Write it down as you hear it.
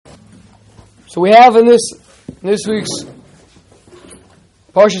So we have in this week's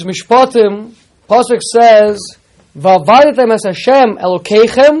Parshas Mishpatim, Pasuk says, "Va'avadetem es Hashem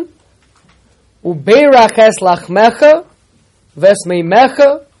Elokeichem, ubeirach es lachmecha,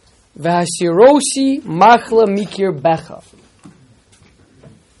 v'esmeimecha, v'hasirosi machla mikir becha."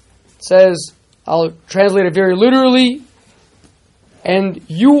 It says, I'll translate it very literally, "And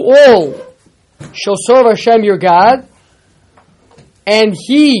you all shall serve Hashem your God, and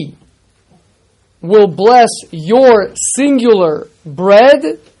He will bless your singular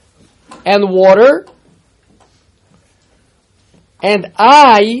bread and water, and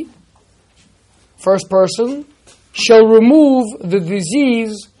I," first person, "shall remove the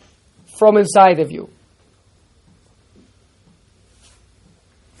disease from inside of you."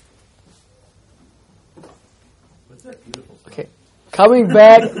 Okay, coming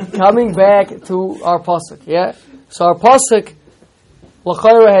back to our pasuk. Yeah, so our pasuk,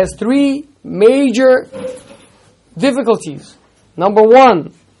 l'chayra, has three major difficulties. Number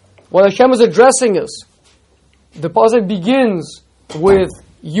one, when Hashem is addressing us, the pasuk begins with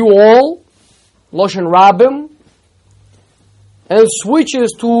 "you all," Loshen Rabim, and it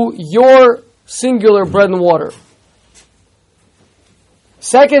switches to "your singular bread and water."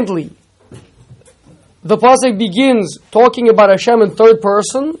 Secondly, the pasuk begins talking about Hashem in third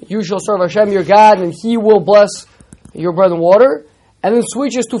person. "You shall serve Hashem your God, and He will bless your bread and water." And then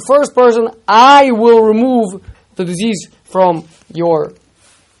switches to first person, "I will remove the disease from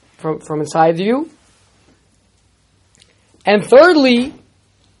inside you." And thirdly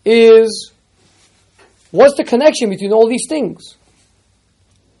is, what's the connection between all these things?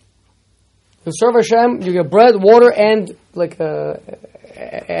 You serve Hashem, you get bread, water, and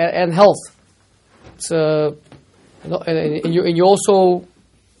and health. It's and you also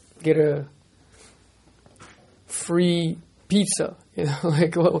get a free pizza. You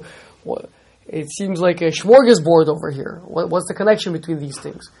know, what, it seems like a smorgasbord over here. What's the connection between these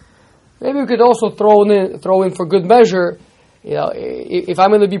things? Maybe we could also throw in for good measure. You know, if I'm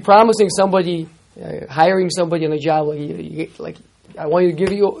going to be promising somebody, hiring somebody on a job, I want you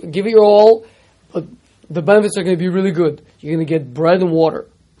to give it your all, but the benefits are going to be really good. You're going to get bread and water,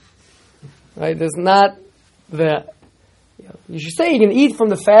 right? There's not the. You should say you're going to eat from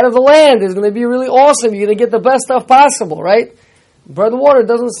the fat of the land. It's going to be really awesome. You're going to get the best stuff possible, right? Bread and water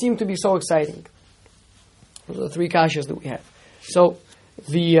doesn't seem to be so exciting. Those are the three kashas that we have. So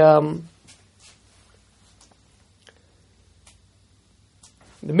the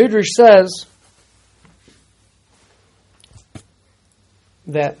Midrash says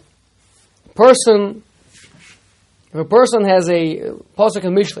that if a person has a pasuk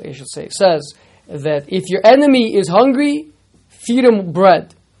in Mishlei, I should say, says that if your enemy is hungry, feed him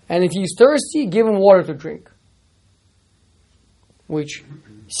bread, and if he's thirsty, give him water to drink. Which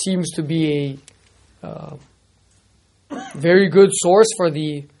seems to be a very good source for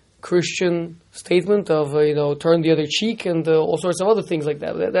the Christian statement of turn the other cheek and all sorts of other things like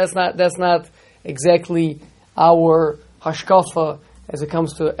that. That's not exactly our hashkafa as it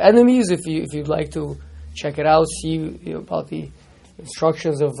comes to enemies. If you'd like to check it out, see about the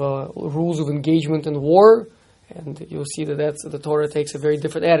instructions of rules of engagement in war, and you'll see that the Torah takes a very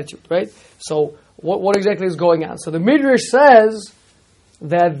different attitude, right? So what exactly is going on? So the Midrash says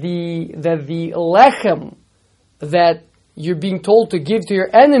that the lechem that you're being told to give to your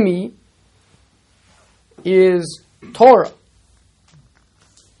enemy is Torah.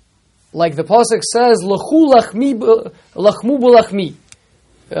 Like the pasuk says, "L'chu lachmu b'lachmi."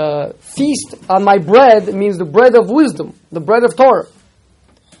 Feast on my bread means the bread of wisdom, the bread of Torah.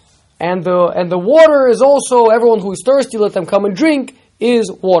 And the water is also, everyone who is thirsty, let them come and drink,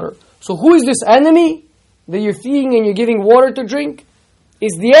 is water. So who is this enemy that you're feeding and you're giving water to drink?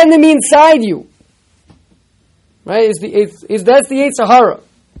 It's the enemy inside you. Right? That's the Yetzer Hara.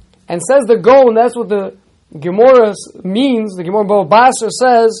 And says the Gaon, that's what the Gemara means. The Gemara Bava Basra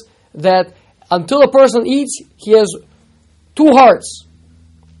says that until a person eats, he has two hearts.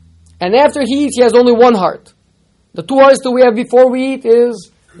 And after he eats, he has only one heart. The two hearts that we have before we eat is,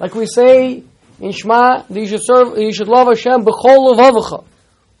 like we say in Shema, that you should love Hashem b'chol levavecha,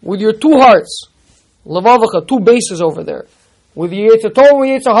 with your two hearts. Levavecha, two bases over there. With the Yetzer Tov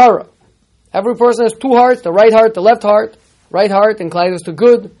and Yetzer Hara. Every person has two hearts, the right heart, the left heart. Right heart inclines to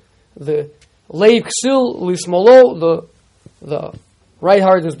good. The Leiv Ksil Lismolo, the right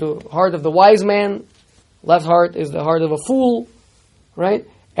heart is the heart of the wise man. Left heart is the heart of a fool. Right?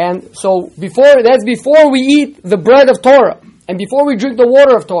 And so before we eat the bread of Torah, and before we drink the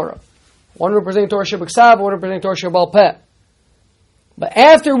water of Torah. One representing Torah Shebeksav, one representing Torah Shebal Peh. But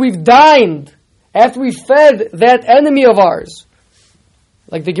after we've dined, after we've fed that enemy of ours,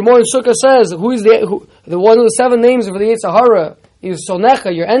 Like the Gemara in Sukkah says, the one of the 7 names of the Yetzer Hara is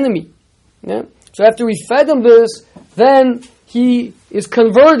Sonecha, your enemy. Yeah? So after we fed him this, then he is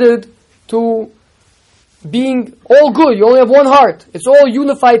converted to being all good. You only have one heart. It's all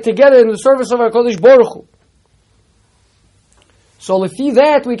unified together in the service of our Kodesh Baruch Hu. So lefi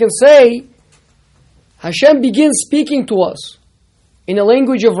that we can say, Hashem begins speaking to us in a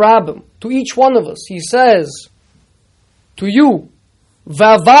language of Rabbim, to each one of us. He says, to you,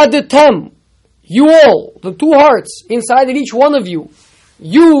 Vavadetem, you all, the 2 hearts inside of each one of you,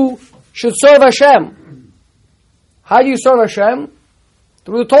 you should serve Hashem. How do you serve Hashem?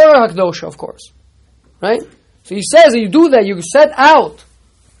 Through the Torah HaKadosha, of course. Right? So he says that you do that, you set out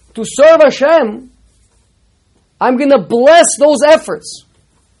to serve Hashem. I'm going to bless those efforts.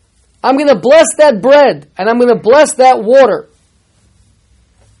 I'm going to bless that bread, and I'm going to bless that water.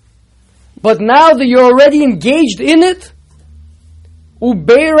 But now that you're already engaged in it,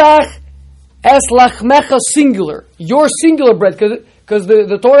 Ubeirach es lachmecha singular. Your singular bread, because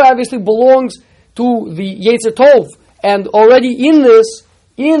the Torah obviously belongs to the Yetzer Tov. And already in this,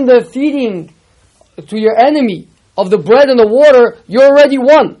 in the feeding to your enemy of the bread and the water, you're already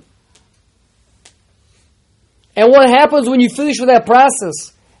won. And what happens when you finish with that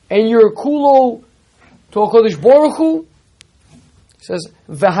process and you're kulo to HaKadosh Baruch Hu? It says,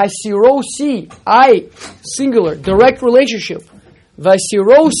 V'hasirosi, I, singular, direct relationship.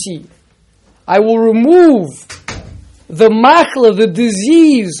 V'hasirosi, I will remove the machla, the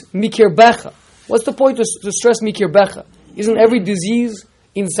disease, mikirbecha. What's the point to stress mikirbecha? Isn't every disease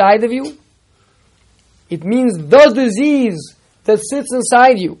inside of you? It means the disease that sits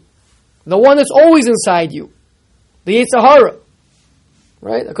inside you. The one that's always inside you. The Yetzer Hara.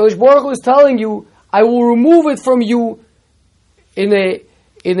 Right? HaKadosh Baruch Hu is telling you, I will remove it from you in a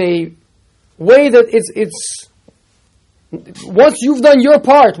way that it's once you've done your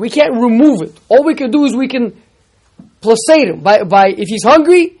part, we can't remove it. All we can do is we can placate him by if he's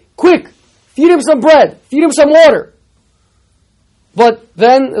hungry, quick, feed him some bread, feed him some water. But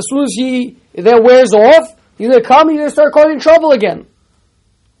then as soon as that wears off, he's going to come, he's going to start causing trouble again.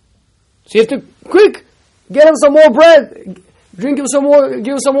 So you have to quick get him some more bread, drink him some more,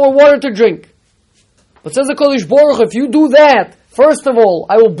 give him some more water to drink. But says the Kodesh Baruch Hu, if you do that, first of all,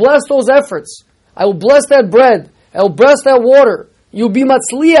 I will bless those efforts. I will bless that bread. I will bless that water. You'll be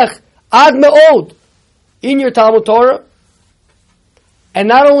matzliach ad me'od in your Talmud Torah. And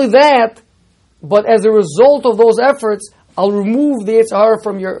not only that, but as a result of those efforts, I'll remove the Yetzer Hara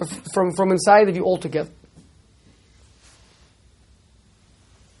from inside of you altogether.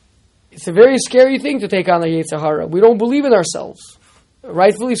 It's a very scary thing to take on a Yetzer Hara. We don't believe in ourselves.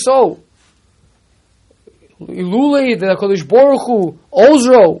 Rightfully so. Ilulei, the Kodesh Baruch Hu,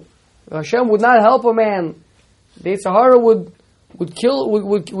 Ozro, Hashem would not help a man. The Yetzer Hara would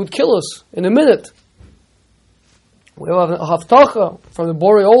kill us in a minute. We have a haftacha from the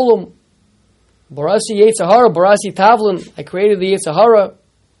Borei Olam. Barasi Yetzer Hara, Barasi Tavlin. I created the Yetzer Hara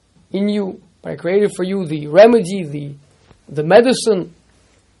in you. I created for you the remedy, the medicine.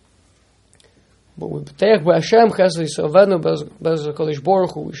 But we b'teach b'Hashem chesed yisavenu bez HaKadosh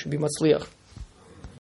Baruch Hu, we should be matzliach.